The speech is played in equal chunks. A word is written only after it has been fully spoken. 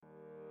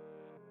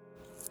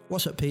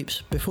What's up,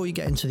 peeps? Before you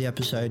get into the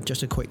episode,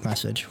 just a quick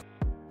message.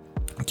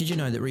 Did you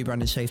know that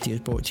Rebranded Safety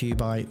is brought to you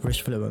by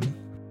Riskfluent?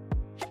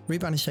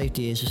 Rebranded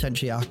Safety is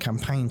essentially our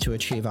campaign to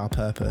achieve our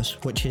purpose,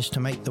 which is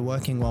to make the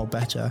working world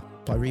better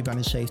by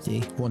rebranding safety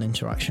one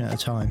interaction at a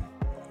time.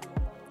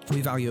 We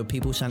value a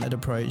people-centered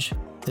approach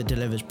that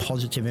delivers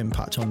positive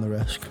impact on the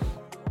risk.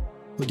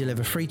 We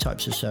deliver 3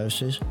 types of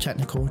services: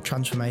 technical,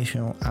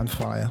 transformational, and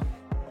fire.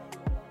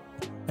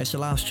 It's the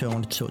last 2 I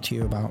want to talk to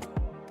you about.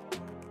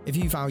 If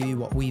you value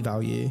what we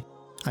value,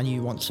 and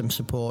you want some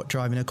support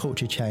driving a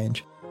culture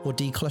change, or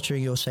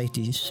decluttering your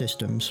safety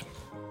systems,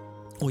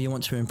 or you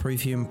want to improve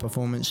human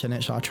performance, then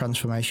it's our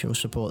transformational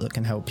support that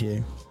can help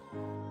you.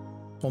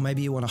 Or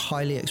maybe you want a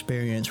highly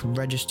experienced,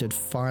 registered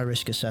fire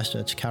risk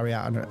assessor to carry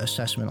out an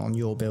assessment on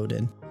your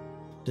building,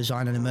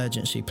 design an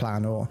emergency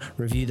plan, or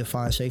review the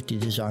fire safety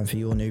design for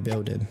your new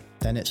building,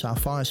 then it's our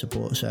fire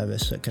support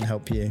service that can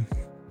help you.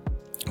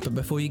 But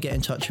before you get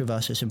in touch with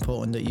us, it's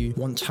important that you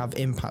want to have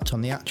impact on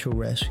the actual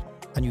risk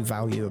and you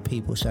value a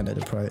people-centered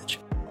approach.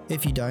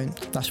 If you don't,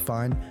 that's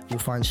fine, you'll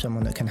find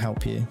someone that can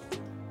help you.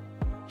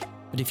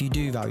 But if you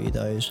do value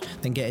those,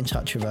 then get in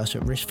touch with us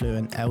at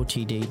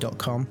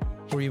riskfluentltd.com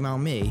or email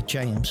me,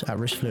 James, at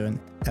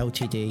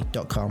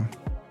riskfluentltd.com.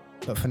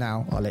 But for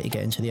now, I'll let you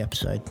get into the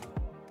episode.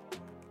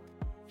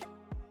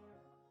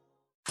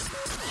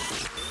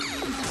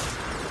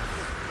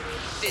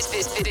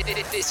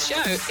 This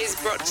show is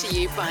brought to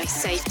you by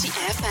Safety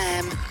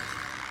FM.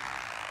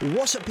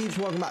 What's up, peeps?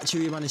 Welcome back to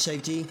Rebranded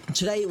Safety.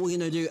 Today we're going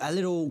to do a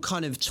little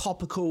kind of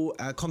topical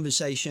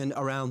conversation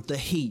around the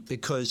heat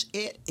because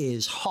it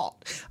is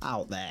hot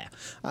out there.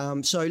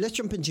 So let's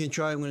jump into the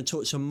intro. I'm going to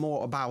talk some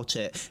more about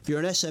it. If you're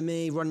an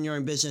SME, running your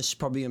own business is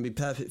probably going to be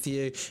perfect for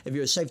you. If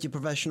you're a safety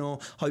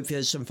professional, hopefully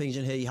there's some things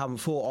in here you haven't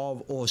thought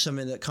of or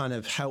something that kind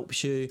of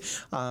helps you.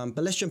 But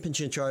let's jump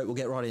into the intro. We'll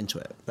get right into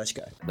it. Let's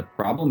go. The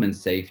problem in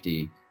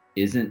safety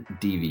isn't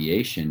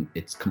deviation,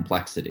 it's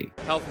complexity.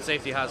 Health and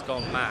safety has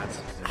gone mad.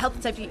 Health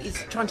and safety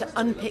is trying to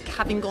unpick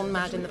having gone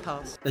mad in the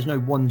past. There's no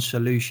one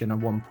solution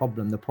and one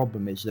problem. The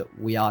problem is that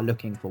we are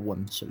looking for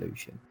one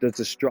solution. Does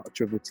the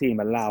structure of the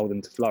team allow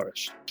them to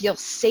flourish? Feel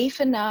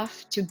safe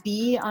enough to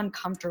be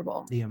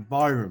uncomfortable. The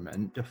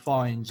environment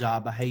defines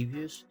our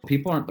behaviours.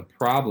 People aren't the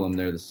problem,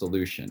 they're the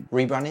solution.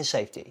 Rebranding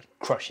Safety,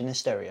 crushing the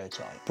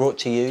stereotype. Brought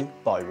to you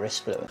by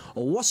Riskfluent.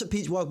 What's up,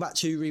 peeps? Welcome back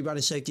to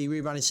Rebranding Safety.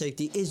 Rebranding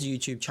Safety is a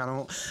YouTube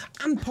channel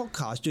and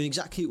podcast doing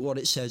exactly what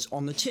it says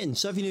on the tin.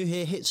 So if you're new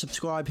here, hit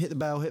subscribe, hit the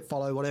bell, hit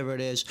follow, whatever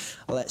it is.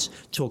 Let's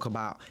talk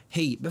about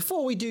heat.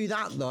 Before we do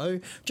that,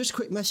 though, just a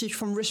quick message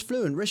from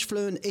Riskfluent.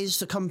 Riskfluent is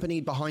the company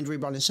behind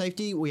Rebranding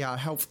Safety. We are a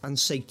health and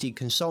safety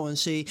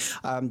consultancy,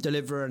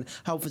 delivering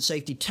health and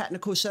safety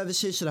technical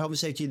services, so the health and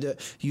safety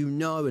that you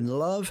know and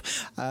love,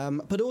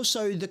 but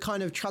also the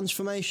kind of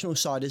transformational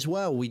side as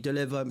well. We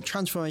deliver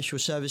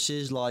transformational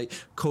services like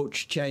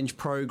culture change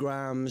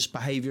programs,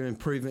 behavior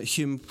improvement,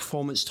 human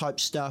performance type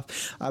stuff.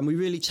 We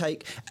really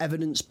take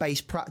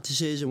evidence-based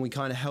practices and we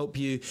kind of help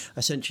you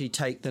essentially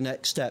take the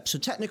next step. So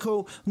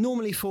technical,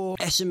 normally for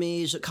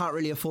SMEs that can't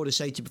really afford a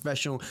safety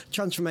professional.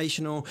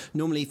 Transformational,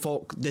 normally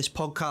for this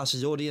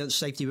podcast's audience,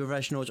 safety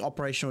professionals,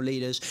 operational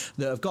leaders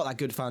that have got that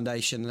good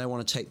foundation and they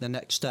want to take the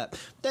next step.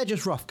 They're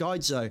just rough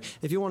guides though.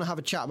 If you want to have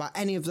a chat about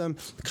any of them,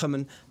 come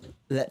and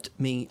let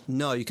me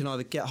know. You can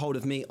either get hold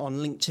of me on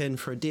LinkedIn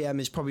for a DM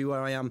is probably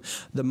where I am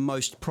the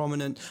most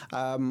prominent,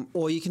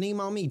 or you can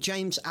email me,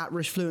 James at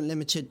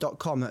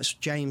riskfluentlimited.com. That's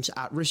James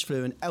at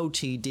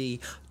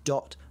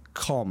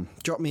riskfluentltd.com.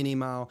 Drop me an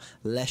email,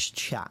 let's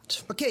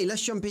chat. Okay,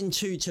 let's jump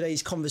into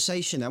today's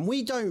conversation. And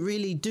we don't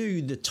really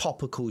do the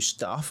topical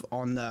stuff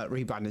on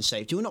rebranding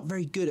safety. We're not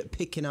very good at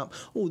picking up,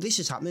 oh, this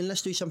is happening,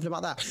 let's do something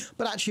about that.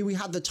 But actually, we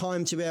had the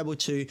time to be able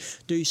to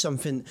do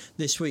something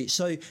this week.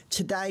 So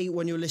today,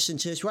 when you're listening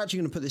to this, we're actually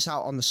going to put this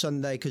out on the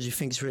Sunday because we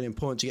think it's really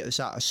important to get this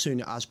out as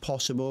soon as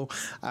possible.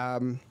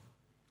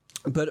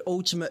 But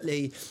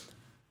ultimately,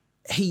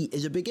 heat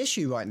is a big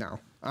issue right now.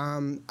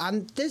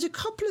 And there's a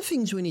couple of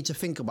things we need to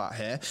think about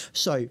here.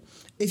 So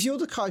if you're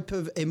the type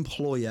of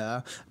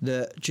employer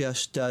that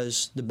just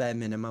does the bare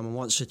minimum and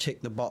wants to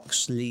tick the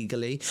box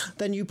legally,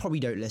 then you probably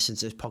don't listen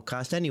to this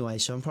podcast anyway.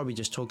 So I'm probably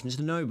just talking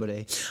to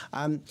nobody.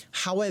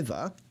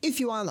 However, if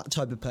you are that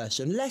type of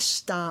person, let's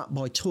start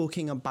by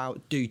talking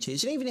about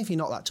duties. And even if you're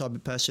not that type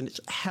of person, it's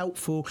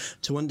helpful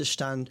to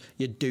understand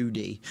your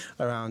duty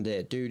around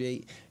it.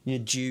 Your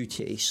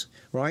duties,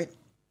 right?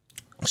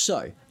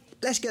 So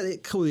let's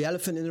call the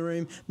elephant in the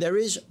room. There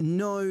is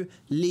no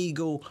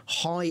legal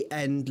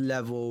high-end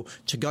level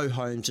to go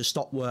home to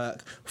stop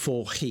work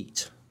for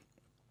heat.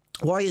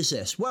 Why is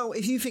this? Well,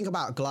 if you think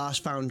about glass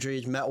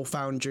foundries, metal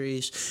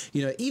foundries,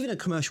 even a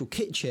commercial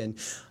kitchen,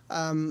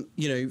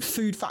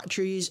 food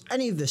factories,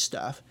 any of this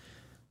stuff,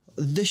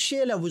 the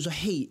sheer levels of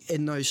heat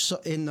in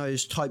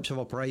those types of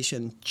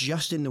operation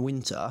just in the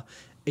winter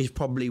is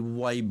probably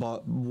way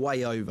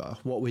over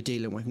what we're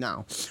dealing with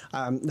now.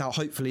 Now,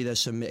 hopefully there's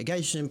some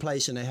mitigation in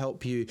place and they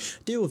help you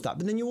deal with that.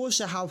 But then you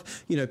also have,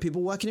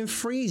 people working in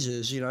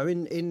freezers,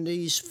 in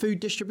these food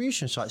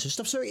distribution sites and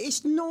stuff. So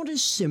it's not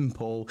as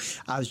simple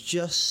as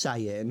just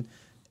saying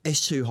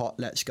it's too hot,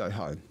 let's go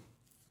home.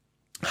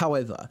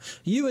 However,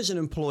 you as an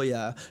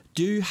employer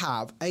do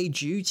have a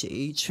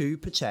duty to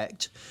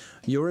protect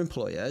your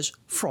employers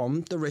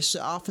from the risks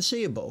that are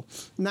foreseeable.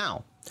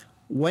 Now,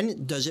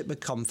 when does it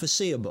become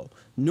foreseeable?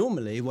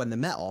 Normally, when the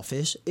Met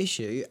Office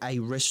issue a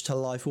risk to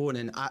life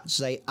warning,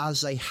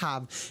 as they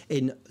have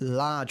in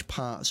large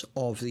parts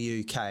of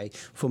the UK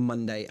for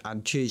Monday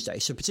and Tuesday.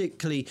 So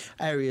particularly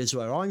areas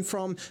where I'm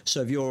from.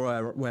 So if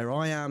you're where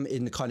I am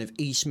in the kind of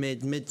East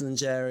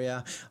Midlands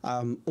area,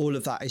 all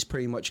of that is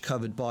pretty much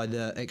covered by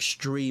the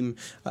extreme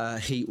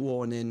heat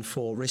warning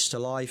for risk to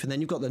life. And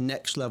then you've got the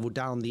next level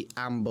down, the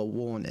amber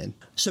warning.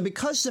 So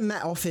because the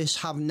Met Office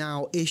have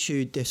now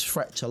issued this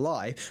threat to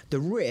life, the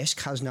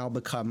risk has now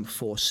become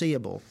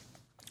foreseeable.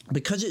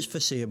 Because it's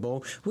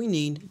foreseeable, we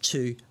need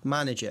to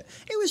manage it.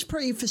 It was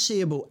pretty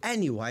foreseeable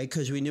anyway,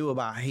 because we knew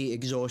about heat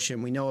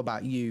exhaustion, we know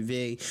about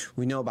UV,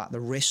 we know about the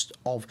risk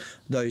of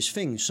those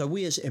things. So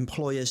we as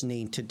employers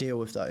need to deal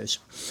with those.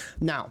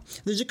 Now,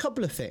 there's a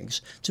couple of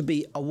things to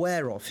be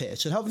aware of here.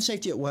 So the Health and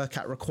Safety at Work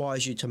Act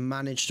requires you to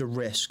manage the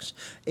risks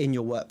in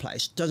your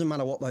workplace. Doesn't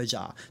matter what those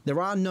are.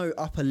 There are no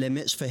upper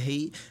limits for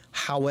heat.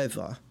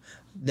 However,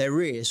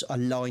 there is a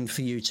line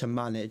for you to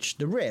manage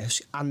the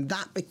risk, and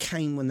that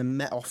became when the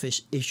Met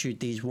Office issued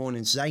these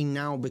warnings. They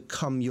now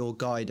become your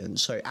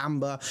guidance. So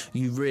amber,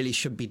 you really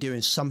should be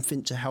doing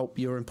something to help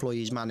your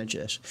employees manage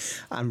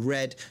this, and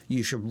red,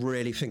 you should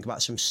really think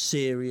about some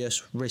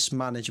serious risk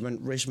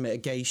management, risk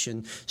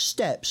mitigation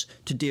steps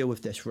to deal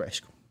with this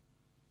risk.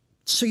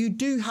 So you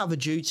do have a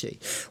duty.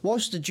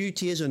 Whilst the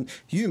duty isn't,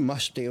 you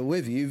must deal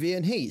with UV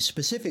and heat.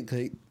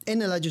 Specifically, in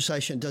the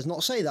legislation, it does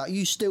not say that.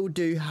 You still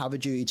do have a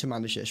duty to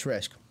manage this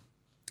risk.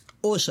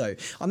 Also,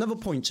 another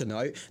point to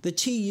note, the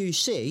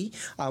TUC,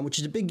 which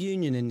is a big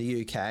union in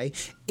the UK,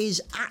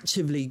 is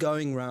actively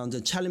going around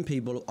and telling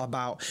people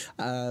about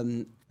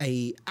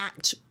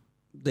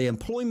the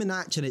Employment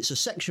Act, and it's a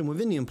section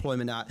within the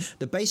Employment Act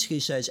that basically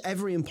says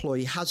every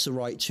employee has the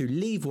right to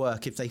leave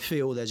work if they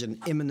feel there's an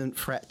imminent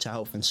threat to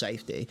health and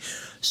safety.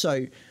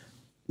 So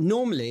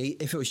normally,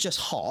 if it was just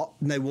hot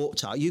and they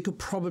walked out, you could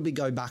probably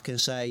go back and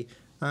say,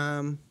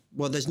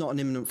 well, there's not an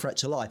imminent threat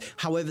to life.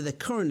 However, there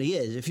currently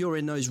is. If you're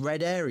in those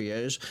red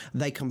areas,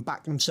 they can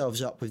back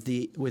themselves up with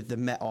the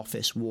Met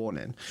Office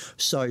warning.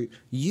 So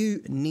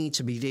you need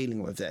to be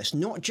dealing with this,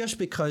 not just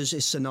because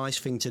it's a nice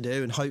thing to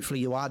do, and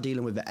hopefully you are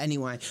dealing with it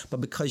anyway, but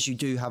because you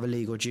do have a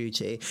legal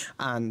duty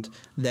and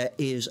there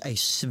is a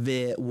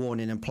severe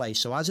warning in place.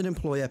 So as an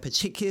employer,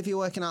 particularly if you're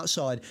working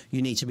outside,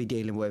 you need to be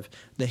dealing with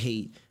the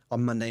heat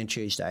on Monday and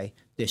Tuesday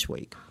this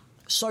week.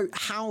 So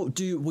how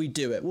do we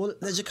do it? Well,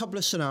 there's a couple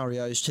of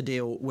scenarios to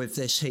deal with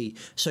this heat.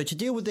 So to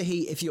deal with the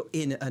heat, if you're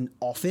in an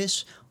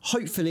office,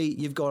 hopefully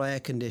you've got air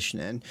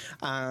conditioning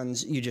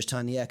and you just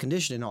turn the air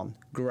conditioning on.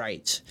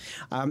 Great.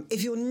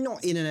 If you're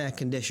not in an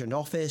air-conditioned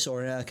office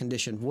or an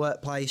air-conditioned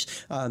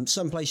workplace,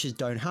 some places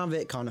don't have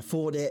it, can't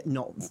afford it,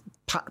 not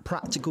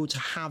practical to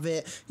have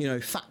it. You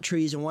know,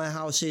 factories and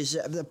warehouses,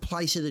 the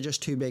places are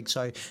just too big,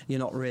 so you're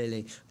not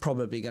really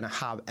probably going to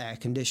have air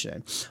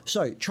conditioning.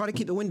 So try to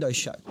keep the windows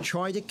shut.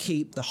 Try to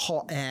keep the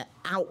hot air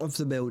out of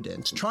the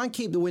buildings. Try and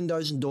keep the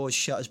windows and doors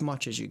shut as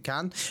much as you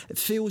can. It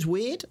feels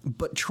weird,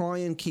 but try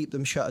and keep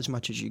them shut as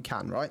much as you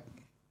can, right?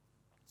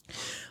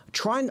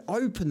 Try and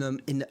open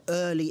them in the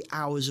early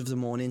hours of the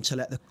morning to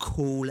let the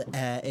cool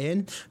air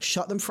in.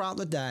 Shut them throughout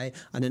the day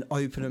and then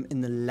open them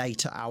in the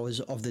later hours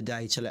of the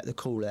day to let the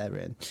cool air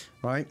in,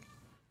 right?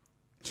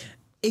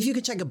 If you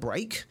could take a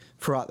break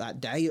throughout that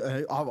day,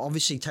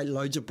 obviously take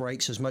loads of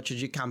breaks as much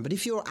as you can. But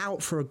if you're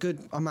out for a good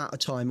amount of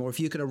time, or if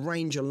you can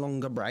arrange a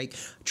longer break,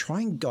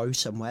 try and go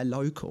somewhere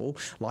local,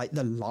 like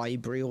the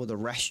library or the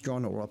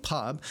restaurant or a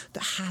pub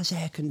that has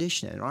air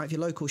conditioning, right? If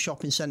your local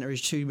shopping centre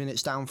is 2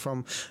 minutes down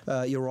from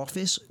your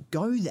office,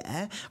 go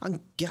there and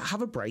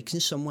have a break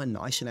in somewhere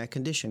nice and air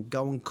conditioned.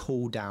 Go and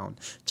cool down,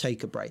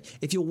 take a break.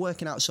 If you're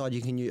working outside,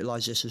 you can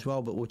utilise this as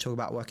well, but we'll talk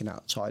about working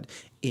outside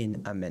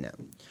in a minute.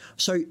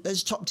 So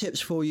there's top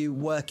tips for you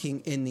working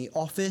in the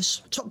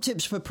office. Top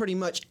tips for pretty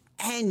much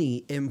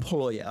any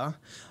employer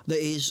that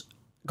is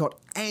got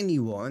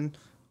anyone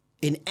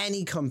in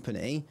any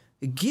company.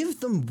 Give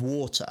them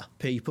water,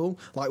 people.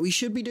 Like, we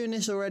should be doing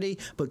this already,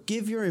 but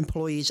give your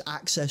employees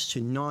access to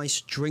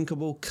nice,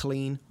 drinkable,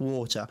 clean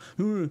water.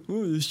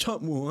 There's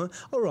tap water.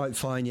 All right,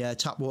 fine, yeah,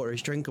 tap water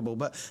is drinkable,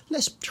 but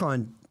let's try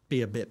and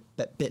be a bit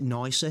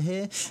nicer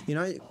here. You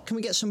know, can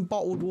we get some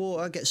bottled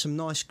water, get some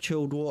nice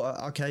chilled water?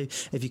 Okay,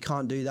 if you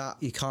can't do that,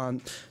 you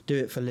can't do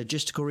it for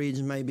logistical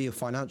reasons maybe, or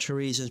financial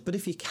reasons, but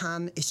if you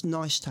can, it's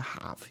nice to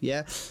have,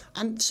 yeah?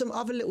 And some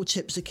other little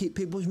tips to keep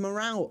people's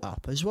morale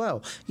up as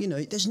well. You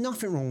know, there's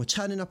nothing wrong with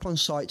turning up on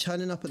site,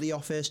 turning up at the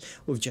office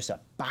with just a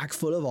bag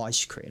full of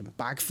ice cream,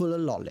 bag full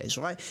of lollies,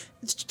 right?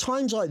 It's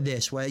times like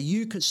this where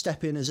you could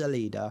step in as a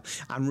leader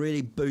and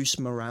really boost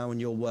morale in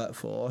your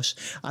workforce,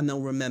 and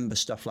they'll remember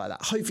stuff like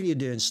that. Hopefully you're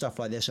doing stuff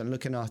like this and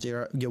looking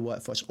after your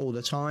workforce all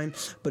the time,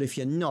 but if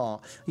you're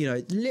not, you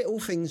know, little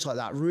things like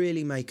that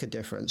really make a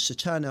difference. To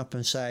turn up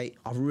and say,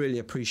 I really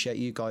appreciate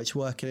you guys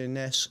working in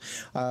this,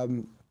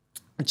 and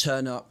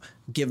turn up,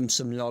 give them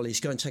some lollies,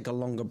 go and take a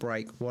longer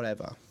break,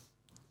 whatever.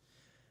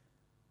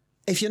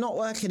 If you're not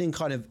working in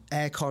kind of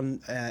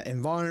aircon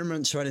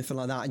environments or anything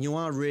like that, and you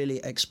are really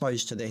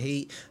exposed to the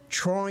heat,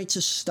 try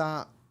to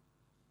start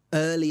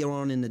earlier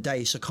on in the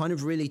day. So kind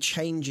of really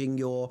changing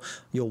your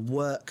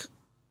work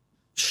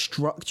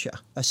structure,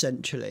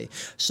 essentially.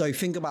 So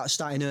think about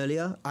starting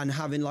earlier and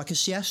having like a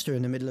siesta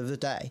in the middle of the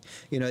day.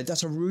 You know,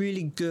 that's a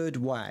really good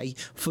way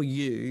for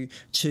you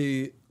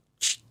to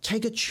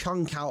take a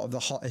chunk out of the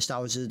hottest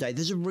hours of the day.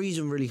 There's a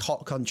reason really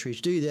hot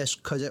countries do this,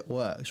 because it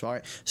works,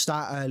 right?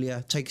 Start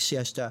earlier, take a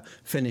siesta,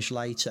 finish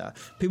later.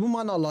 People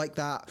might not like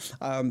that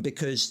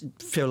because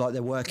feel like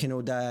they're working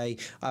all day.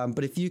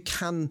 But if you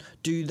can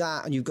do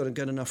that and you've got a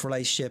good enough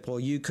relationship, or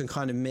you can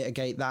kind of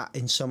mitigate that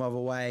in some other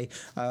way,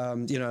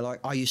 you know,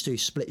 like I used to do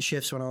split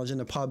shifts when I was in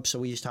the pub. So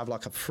we used to have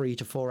like a 3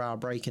 to 4 hour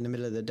break in the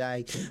middle of the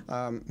day.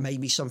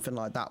 Maybe something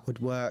like that would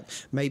work.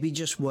 Maybe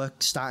just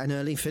work starting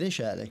early, finish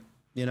early.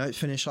 You know,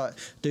 finish like,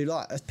 do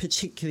like,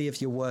 particularly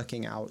if you're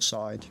working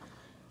outside.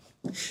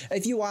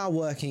 If you are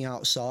working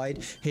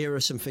outside, here are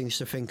some things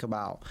to think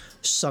about.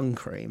 Sun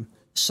cream.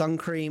 Sun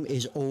cream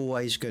is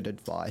always good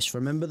advice.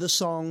 Remember the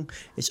song?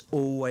 It's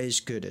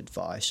always good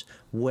advice.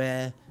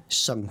 Wear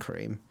sun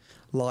cream.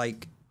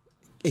 Like,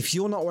 if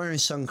you're not wearing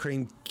sun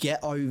cream,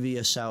 get over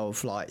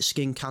yourself. Like,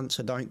 skin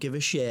cancer don't give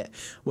a shit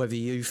whether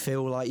you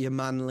feel like you're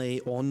manly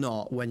or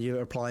not when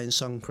you're applying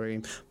sun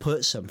cream.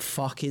 Put some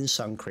fucking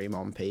sun cream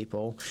on,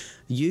 people.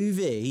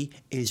 UV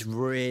is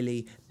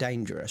really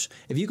dangerous.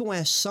 If you can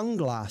wear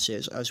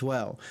sunglasses as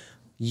well,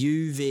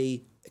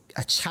 UV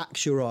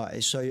attacks your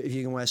eyes. So if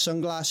you can wear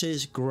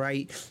sunglasses,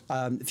 great.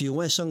 If you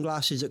wear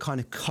sunglasses that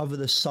kind of cover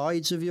the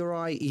sides of your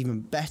eye,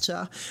 even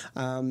better.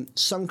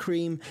 Sun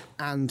cream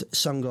and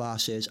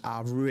sunglasses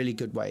are really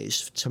good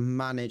ways to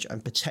manage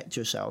and protect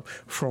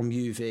yourself from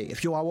UV.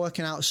 If you are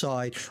working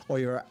outside, or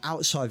you're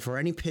outside for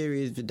any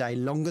period of the day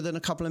longer than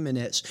a couple of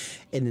minutes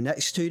in the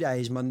next 2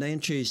 days, Monday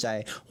and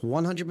Tuesday,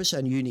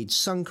 100% you need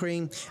sun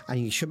cream, and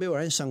you should be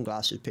wearing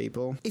sunglasses,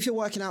 people. If you're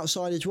working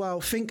outside as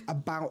well, think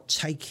about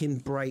taking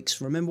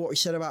breaks. Remember what we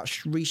said about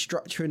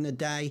restructuring the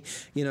day.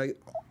 You know,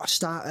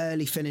 start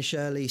early, finish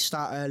early,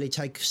 start early,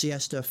 take a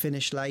siesta,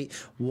 finish late,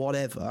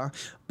 whatever.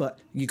 But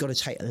you got to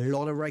take a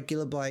lot of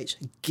regular breaks,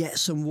 get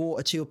some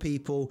water to your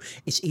people.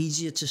 It's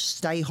easier to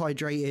stay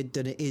hydrated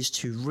than it is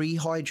to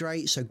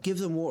rehydrate. So give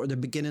them water at the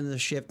beginning of the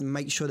shift and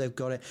make sure they've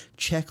got it.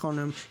 Check on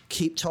them,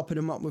 keep topping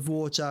them up with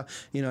water.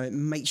 You know,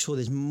 make sure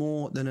there's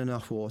more than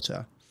enough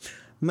water.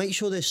 Make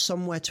sure there's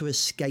somewhere to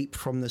escape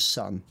from the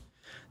sun.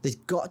 There's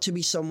got to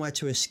be somewhere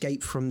to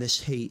escape from this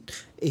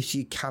heat if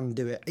you can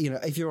do it. You know,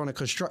 if you're on a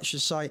construction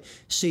site,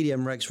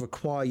 CDM regs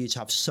require you to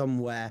have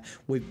somewhere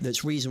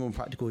that's reasonable and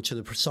practical to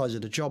the size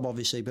of the job,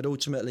 obviously, but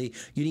ultimately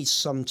you need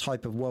some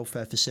type of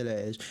welfare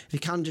facilities. If you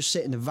can just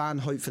sit in the van,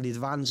 hopefully the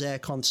van's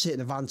aircon, sit in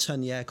the van,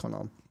 turn the aircon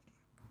on.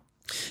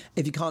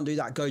 If you can't do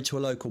that, go to a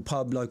local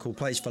pub, local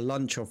place for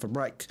lunch or for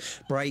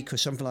break or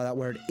something like that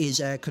where it is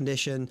air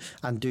conditioned,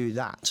 and do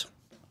that.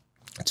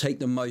 Take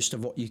the most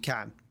of what you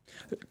can.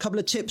 A couple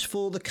of tips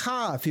for the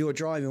car if you're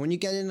driving. When you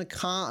get in the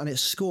car and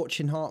it's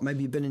scorching hot,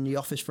 maybe you've been in the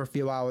office for a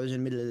few hours in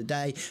the middle of the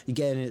day, you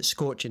get in and it's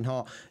scorching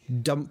hot,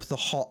 dump the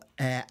hot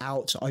air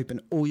out, open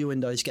all your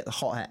windows, get the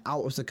hot air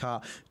out of the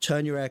car,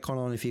 turn your aircon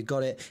on if you've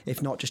got it.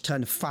 If not, just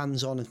turn the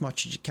fans on as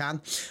much as you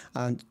can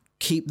and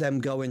keep them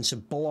going to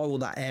blow all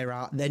that air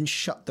out, then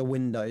shut the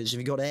windows. If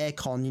you've got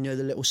aircon, you know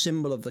the little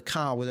symbol of the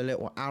car with a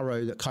little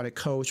arrow that kind of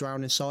curls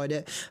around inside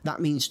it? That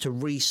means to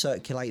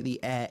recirculate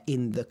the air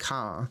in the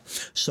car.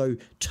 So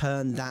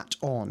turn that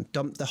on.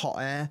 Dump the hot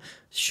air,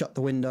 shut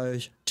the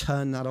windows,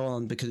 turn that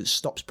on, because it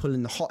stops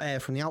pulling the hot air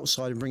from the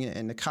outside and bringing it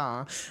in the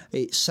car.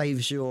 It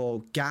saves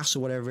your gas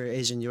or whatever it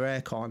is in your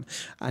aircon,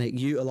 and it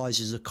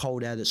utilizes the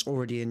cold air that's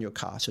already in your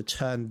car. So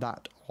turn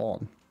that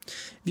on.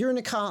 If you're in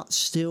a car,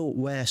 still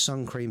wear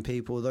sun cream,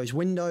 people. Those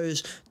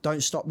windows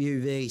don't stop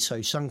UV,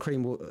 so sun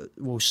cream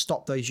will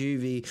stop those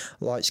UV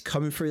lights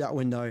coming through that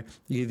window,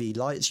 UV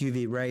lights,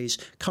 UV rays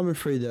coming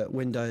through the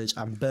windows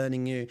and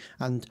burning you.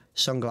 And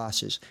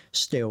sunglasses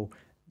still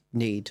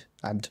need,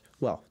 and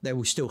well, they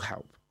will still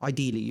help.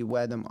 Ideally you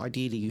wear them,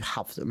 ideally you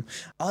have them.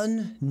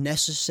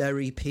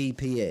 Unnecessary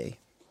PPE.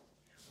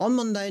 On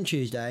Monday and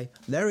Tuesday,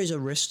 there is a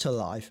risk to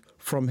life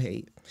from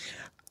heat.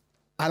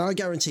 And I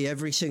guarantee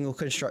every single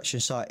construction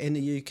site in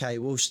the UK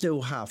will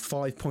still have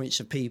 5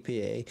 points of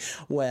PPE,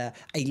 where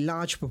a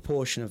large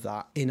proportion of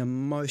that in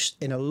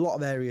a lot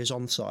of areas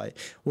on site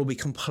will be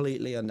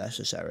completely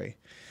unnecessary.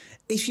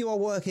 If you are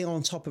working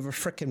on top of a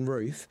frickin'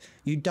 roof,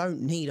 you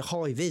don't need a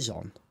high vis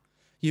on.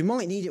 You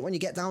might need it when you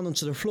get down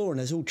onto the floor and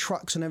there's all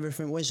trucks and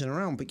everything whizzing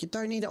around, but you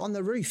don't need it on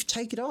the roof.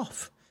 Take it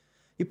off.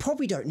 You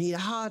probably don't need a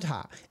hard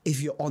hat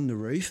if you're on the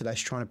roof,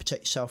 unless you're trying to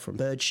protect yourself from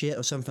bird shit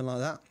or something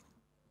like that.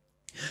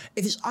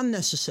 If it's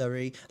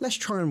unnecessary, let's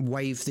try and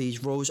waive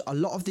these rules. A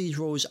lot of these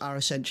rules are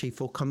essentially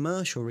for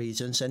commercial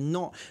reasons and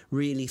not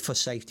really for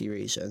safety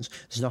reasons.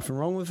 There's nothing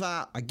wrong with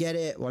that. I get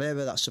it,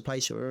 whatever. That's the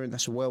place that we're in.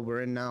 That's the world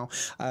we're in now.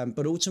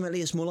 But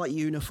ultimately, it's more like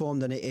uniform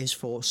than it is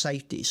for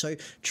safety. So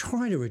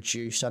try to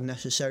reduce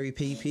unnecessary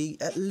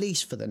PP, at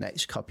least for the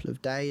next couple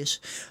of days.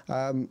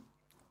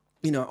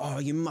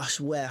 You must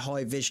wear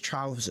high-vis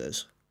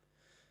trousers.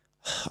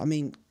 I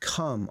mean,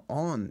 come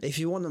on. If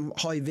you want them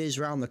high vis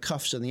around the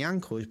cuffs and the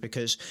ankles,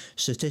 because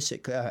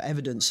statistically,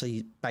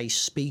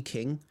 evidence-based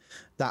speaking,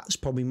 that's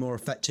probably more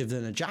effective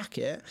than a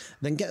jacket,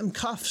 then get them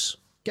cuffs.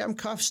 Get them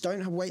cuffs.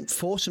 Don't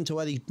force them to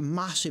wear these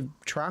massive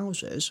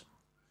trousers.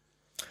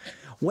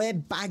 Wear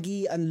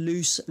baggy and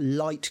loose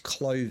light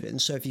clothing.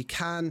 So if you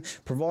can,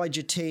 provide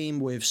your team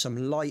with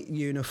some light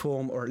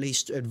uniform, or at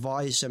least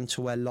advise them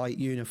to wear light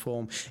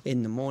uniform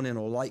in the morning,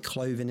 or light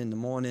clothing in the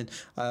morning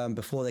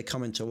before they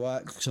come into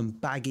work. Some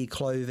baggy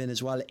clothing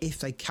as well, if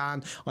they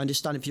can. I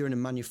understand if you're in a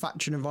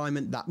manufacturing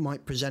environment, that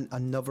might present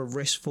another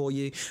risk for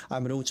you.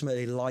 But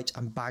ultimately, light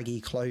and baggy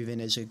clothing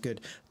is a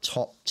good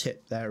top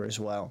tip there as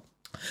well.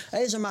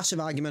 There's a massive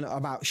argument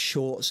about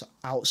shorts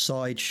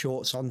outside,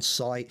 shorts on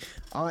site.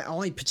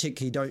 I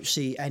particularly don't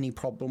see any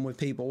problem with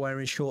people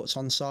wearing shorts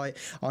on site.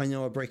 I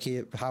know a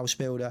bricky house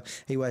builder,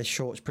 he wears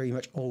shorts pretty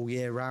much all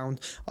year round.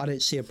 I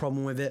don't see a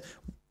problem with it.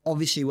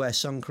 Obviously wear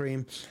sun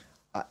cream.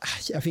 I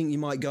think you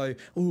might go,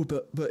 oh,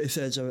 but if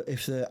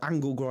the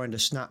angle grinder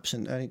snaps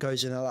and it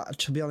goes in,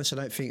 to be honest, I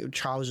don't think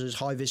trousers,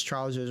 high-vis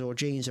trousers or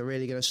jeans are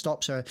really going to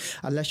stop. So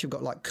unless you've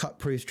got like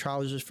cut-proof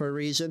trousers for a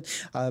reason,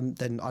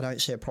 then I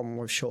don't see a problem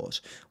with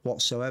shorts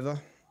whatsoever.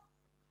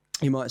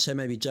 You might say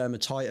maybe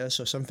dermatitis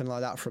or something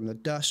like that from the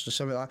dust or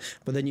something like that.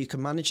 But then you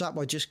can manage that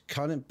by just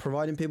kind of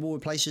providing people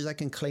with places they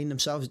can clean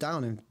themselves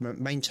down and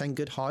maintain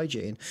good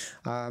hygiene.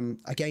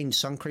 Again,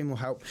 sun cream will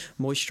help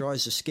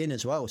moisturize the skin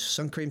as well. So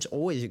sun cream's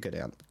always a good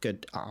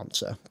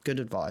answer,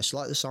 good advice.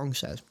 Like the song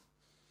says,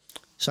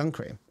 sun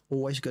cream,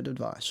 always good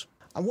advice.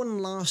 And one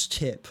last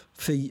tip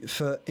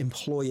for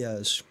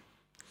employers.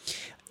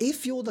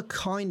 If you're the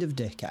kind of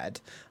dickhead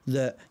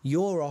that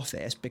your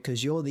office,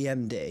 because you're the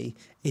MD,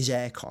 is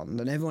aircon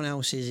and everyone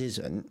else's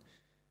isn't,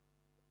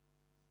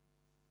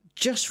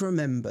 just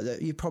remember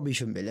that you probably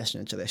shouldn't be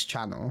listening to this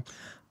channel,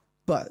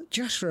 but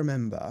just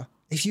remember,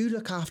 if you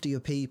look after your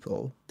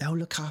people, they'll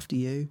look after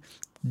you.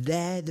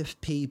 They're the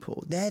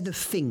people, they're the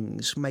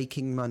things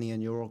making money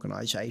in your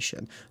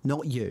organisation,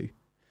 not you.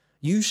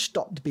 You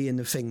stopped being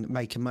the thing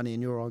making money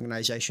in your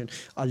organisation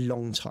a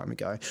long time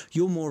ago.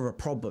 You're more of a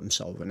problem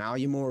solver now.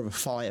 You're more of a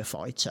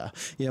firefighter.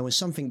 You know, when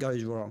something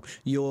goes wrong,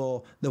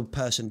 you're the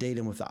person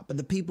dealing with that. But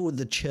the people with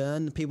the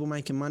churn, the people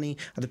making money,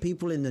 are the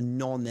people in the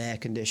non-air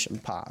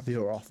conditioned part of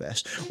your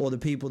office, or the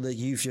people that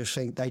you just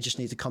think they just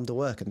need to come to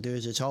work and do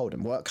as they're told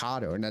and work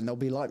harder, and then they'll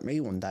be like me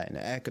one day in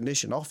an air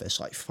conditioned office.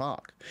 Like,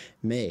 fuck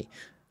me.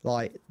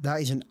 Like, that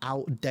is an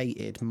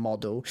outdated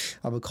model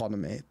of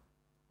economy.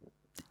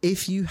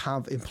 If you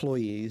have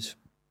employees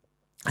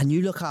and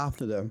you look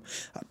after them,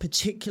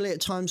 particularly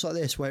at times like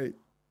this where,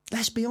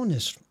 let's be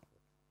honest,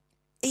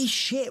 it's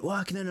shit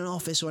working in an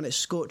office when it's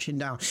scorching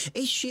down.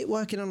 It's shit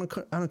working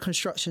on a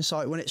construction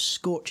site when it's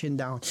scorching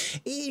down.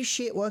 It is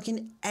shit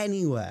working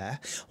anywhere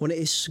when it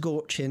is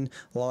scorching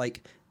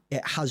like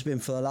it has been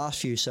for the last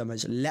few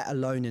summers, let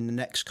alone in the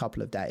next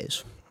couple of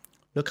days.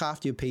 Look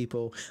after your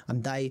people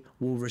and they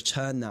will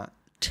return that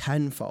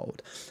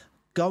tenfold.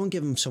 Go and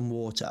give them some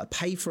water.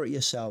 Pay for it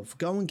yourself.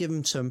 Go and give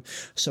them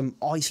some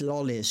ice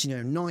lollies, you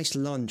know, nice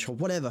lunch or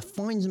whatever.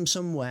 Find them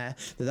somewhere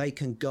that they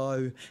can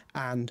go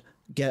and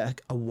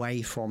get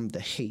away from the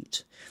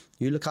heat.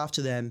 You look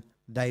after them,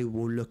 they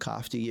will look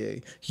after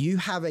you. You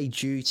have a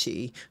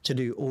duty to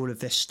do all of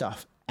this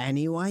stuff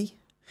anyway.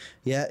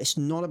 Yeah, it's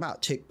not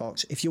about tick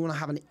box. If you want to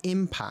have an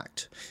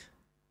impact,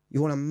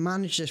 you want to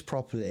manage this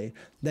properly,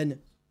 then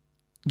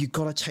you've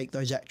got to take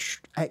those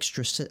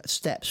extra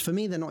steps. For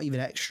me, they're not even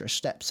extra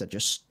steps. They're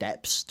just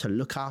steps to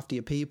look after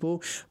your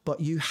people. But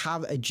you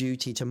have a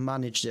duty to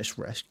manage this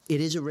risk. It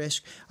is a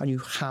risk, and you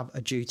have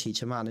a duty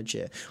to manage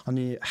it. On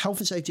the Health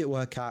and Safety at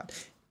Work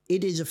Act,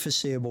 it is a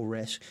foreseeable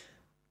risk.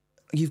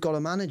 You've got to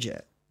manage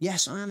it.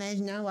 Yes,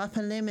 there's no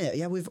upper limit.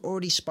 Yeah, we've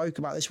already spoke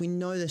about this. We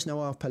know there's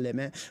no upper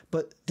limit,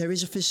 but there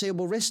is a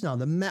foreseeable risk now.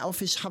 The Met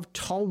Office have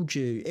told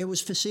you. It was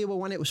foreseeable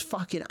when it was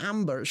fucking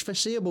amber. It's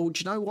foreseeable.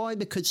 Do you know why?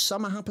 Because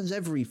summer happens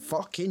every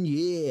fucking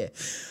year.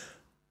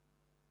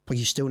 But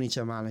you still need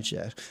to manage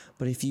it.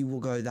 But if you will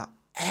go that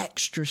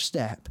extra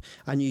step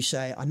and you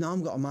say, I know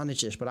I've got to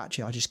manage this, but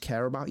actually I just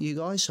care about you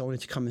guys, so I wanted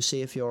to come and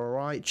see if you're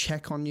all right,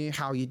 check on you,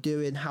 how you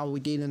doing, how are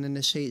we dealing in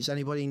this heat, does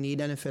anybody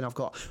need anything? I've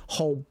got a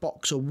whole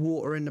box of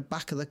water in the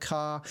back of the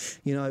car,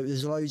 you know,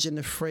 there's loads in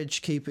the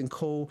fridge, keeping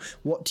cool.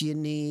 What do you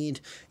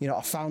need? You know,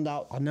 I found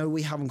out, I know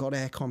we haven't got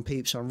aircon,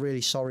 peeps, so I'm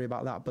really sorry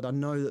about that, but I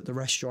know that the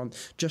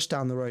restaurant just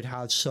down the road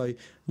has, so,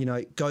 you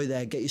know, go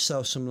there, get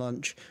yourself some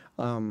lunch.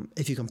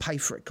 If you can pay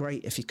for it,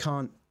 great. If you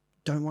can't,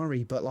 don't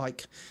worry, but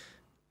like,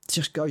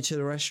 just go to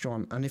the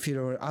restaurant, and if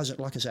you're,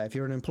 like I say, if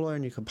you're an employer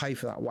and you can pay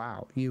for that,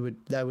 wow,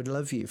 they would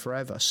love you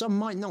forever. Some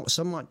might not,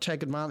 some might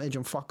take advantage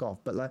and fuck off,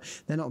 but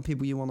they're not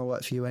people you want to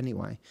work for you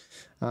anyway.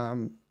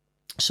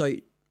 So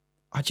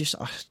I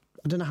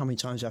don't know how many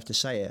times I have to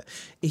say it.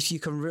 If you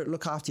can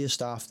look after your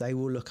staff, they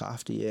will look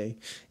after you.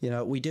 You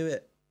know, we do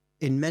it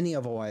in many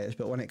other ways,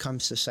 but when it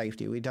comes to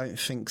safety, we don't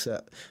think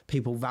that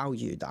people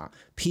value that.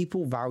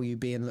 People value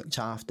being looked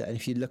after, and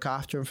if you look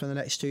after them for the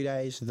next 2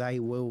 days, they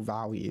will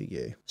value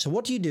you. So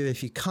what do you do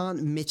if you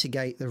can't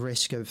mitigate the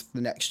risk of the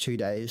next 2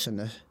 days and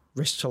the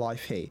risk to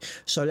life heat?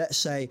 So let's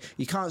say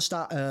you can't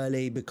start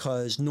early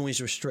because noise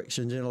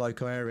restrictions in a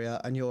local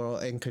area and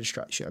you're in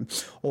construction,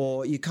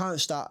 or you can't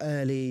start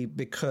early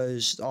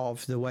because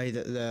of the way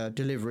that the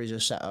deliveries are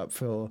set up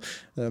for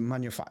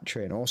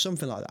manufacturing or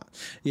something like that.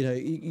 You know,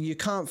 you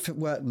can't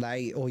work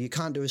late, or you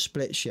can't do a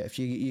split shift.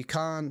 You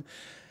can't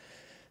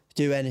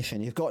do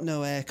anything. You've got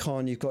no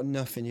aircon, you've got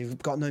nothing, you've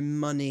got no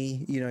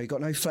money, you know, you've got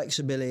no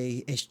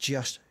flexibility. It's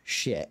just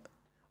shit.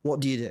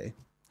 What do you do?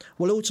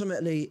 Well,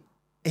 ultimately,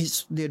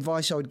 it's the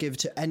advice I would give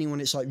to anyone.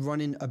 It's like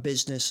running a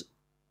business.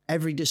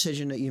 Every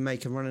decision that you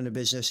make in running a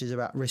business is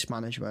about risk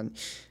management.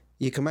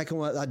 You can make them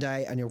work that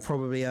day and you'll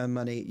probably earn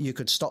money. You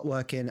could stop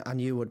working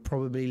and you would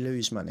probably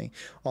lose money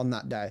on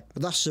that day.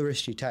 But that's the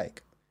risk you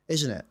take,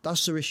 isn't it?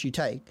 That's the risk you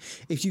take.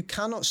 If you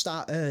cannot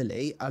start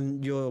early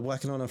and you're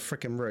working on a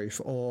freaking roof,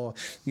 or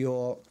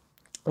you're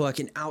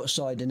working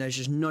outside and there's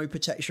just no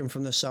protection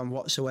from the sun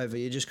whatsoever,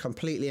 you're just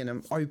completely in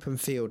an open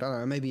field. I don't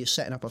know, maybe you're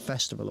setting up a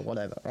festival or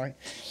whatever, right?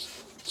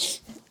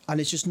 And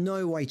there's just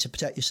no way to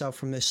protect yourself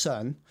from this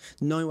sun,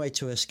 no way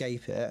to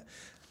escape it.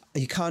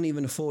 You can't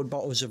even afford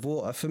bottles of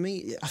water. For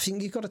me, I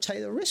think you've got to take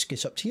the risk.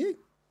 It's up to you.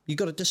 You've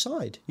got to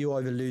decide. You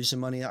either lose the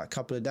money that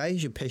couple of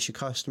days, you piss your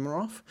customer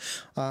off,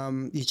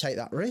 you take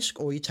that risk,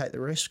 or you take the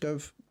risk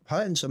of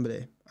hurting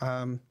somebody.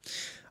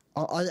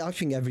 I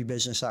think every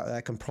business out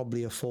there can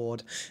probably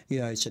afford, you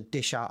know, to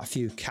dish out a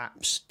few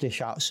caps,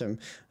 dish out some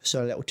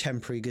little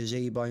temporary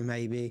gazebo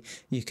maybe.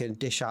 You can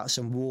dish out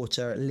some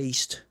water at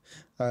least,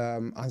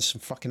 and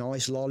some fucking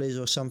ice lollies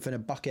or something, a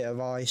bucket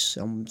of ice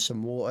and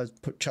some water,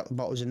 chuck the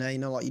bottles in there, you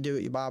know, like you do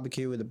at your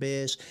barbecue with the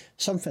beers,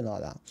 something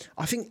like that.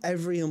 I think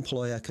every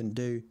employer can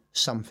do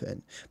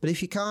something. But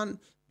if you can't,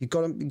 you've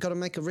got to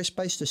make a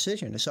risk-based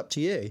decision. It's up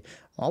to you.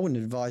 I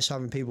wouldn't advise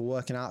having people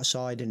working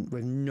outside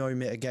with no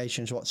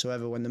mitigations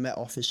whatsoever when the Met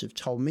Office have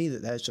told me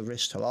that there's a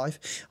risk to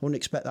life. I wouldn't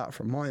expect that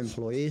from my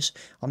employees.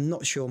 I'm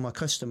not sure my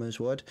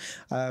customers would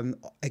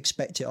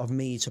expect it of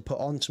me to put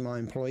on to my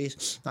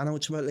employees. And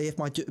ultimately, if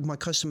my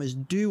customers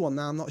do want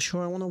that, I'm not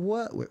sure I want to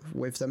work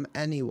with them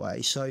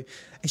anyway. So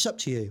it's up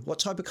to you. What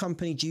type of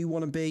company do you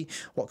want to be?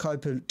 What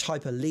type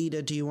of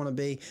leader do you want to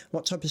be?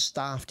 What type of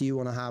staff do you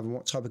want to have? And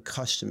what type of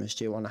customers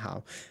do you want to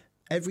have?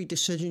 Every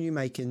decision you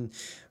make in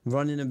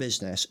running a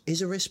business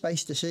is a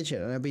risk-based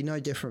decision, and it'll be no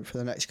different for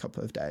the next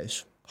couple of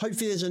days.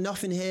 Hopefully there's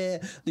enough in here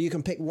that you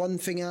can pick one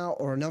thing out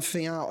or another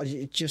thing out.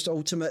 It just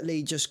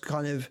ultimately just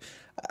kind of,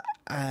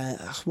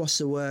 what's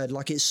the word?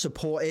 Like, it's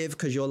supportive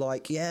because you're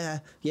like, yeah,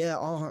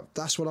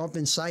 that's what I've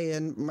been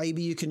saying.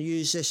 Maybe you can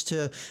use this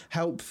to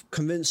help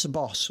convince the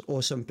boss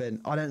or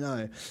something. I don't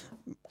know.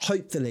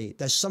 Hopefully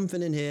there's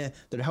something in here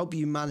that'll help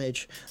you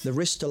manage the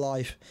risk to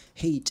life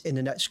heat in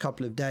the next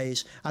couple of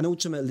days, and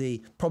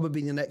ultimately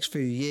probably the next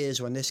few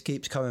years when this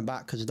keeps coming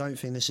back, because I don't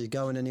think this is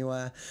going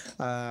anywhere.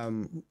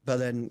 But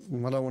then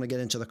I don't want to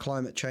get into the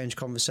climate change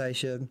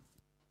conversation.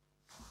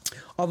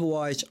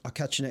 Otherwise, I'll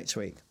catch you next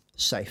week.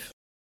 Safe.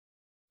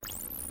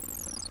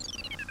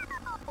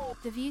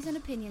 The views and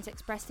opinions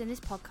expressed in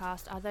this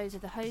podcast are those of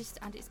the host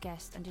and its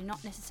guests and do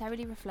not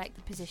necessarily reflect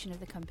the position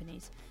of the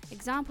companies.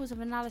 Examples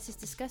of analysis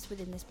discussed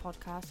within this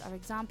podcast are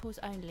examples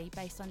only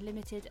based on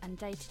limited and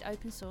dated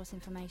open source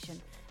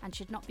information and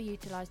should not be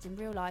utilised in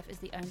real life as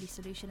the only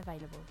solution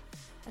available.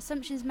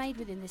 Assumptions made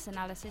within this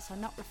analysis are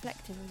not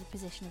reflective of the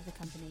position of the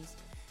companies.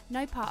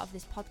 No part of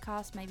this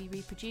podcast may be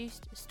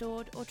reproduced,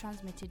 stored or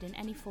transmitted in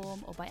any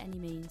form or by any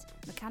means,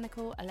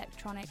 mechanical,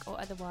 electronic or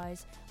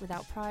otherwise,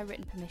 without prior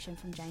written permission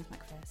from James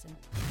Macpherson.